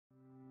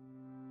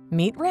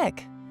Meet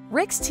Rick.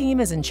 Rick's team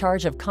is in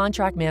charge of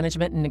contract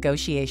management and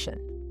negotiation,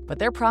 but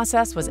their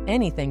process was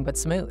anything but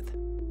smooth.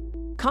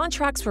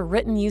 Contracts were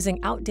written using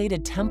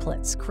outdated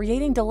templates,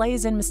 creating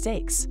delays and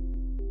mistakes.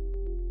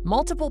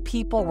 Multiple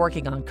people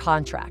working on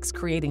contracts,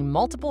 creating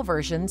multiple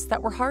versions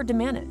that were hard to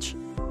manage.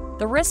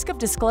 The risk of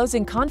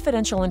disclosing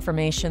confidential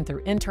information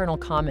through internal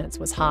comments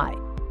was high.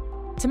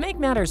 To make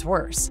matters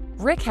worse,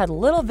 Rick had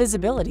little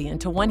visibility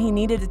into when he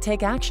needed to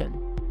take action.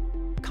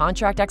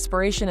 Contract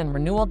expiration and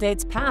renewal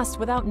dates passed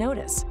without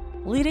notice,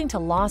 leading to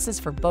losses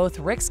for both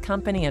Rick's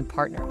company and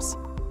partners.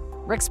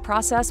 Rick's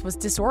process was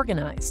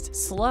disorganized,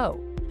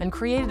 slow, and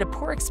created a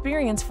poor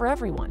experience for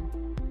everyone.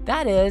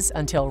 That is,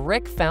 until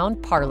Rick found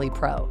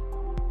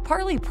ParleyPro.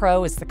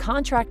 ParleyPro is the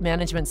contract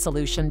management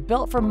solution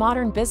built for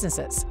modern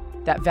businesses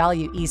that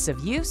value ease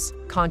of use,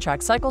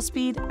 contract cycle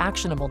speed,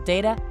 actionable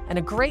data, and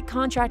a great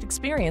contract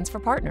experience for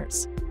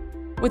partners.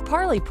 With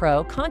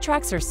ParleyPro,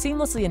 contracts are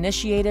seamlessly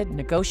initiated,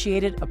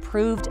 negotiated,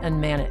 approved,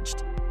 and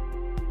managed.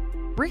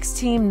 Rick's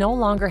team no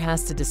longer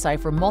has to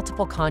decipher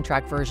multiple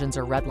contract versions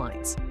or red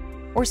lines,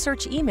 or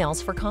search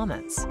emails for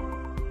comments.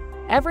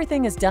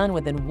 Everything is done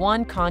within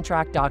one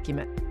contract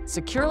document,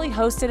 securely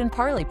hosted in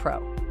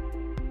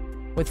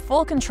ParleyPro, with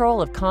full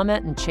control of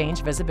comment and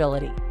change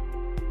visibility.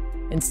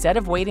 Instead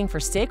of waiting for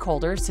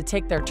stakeholders to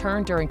take their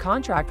turn during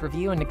contract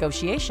review and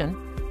negotiation,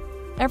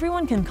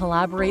 everyone can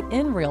collaborate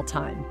in real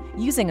time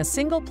using a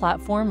single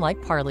platform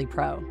like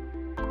ParleyPro.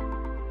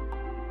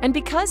 And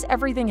because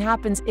everything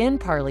happens in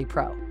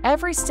ParleyPro,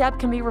 every step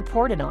can be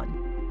reported on.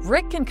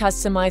 Rick can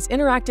customize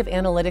interactive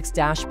analytics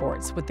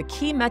dashboards with the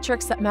key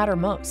metrics that matter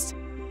most.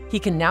 He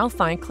can now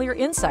find clear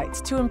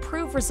insights to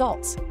improve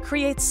results,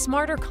 create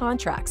smarter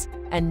contracts,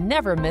 and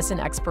never miss an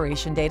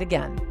expiration date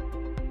again.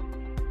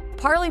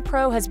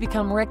 ParleyPro has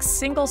become Rick's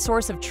single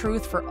source of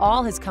truth for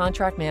all his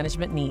contract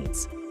management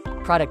needs.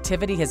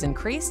 Productivity has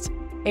increased,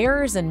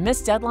 errors and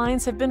missed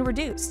deadlines have been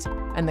reduced,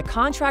 and the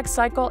contract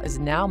cycle is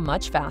now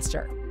much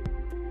faster.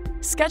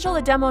 Schedule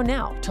a demo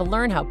now to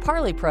learn how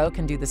ParleyPro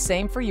can do the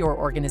same for your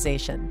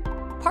organization.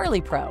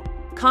 ParleyPro.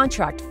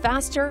 Contract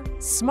faster,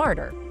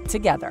 smarter,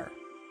 together.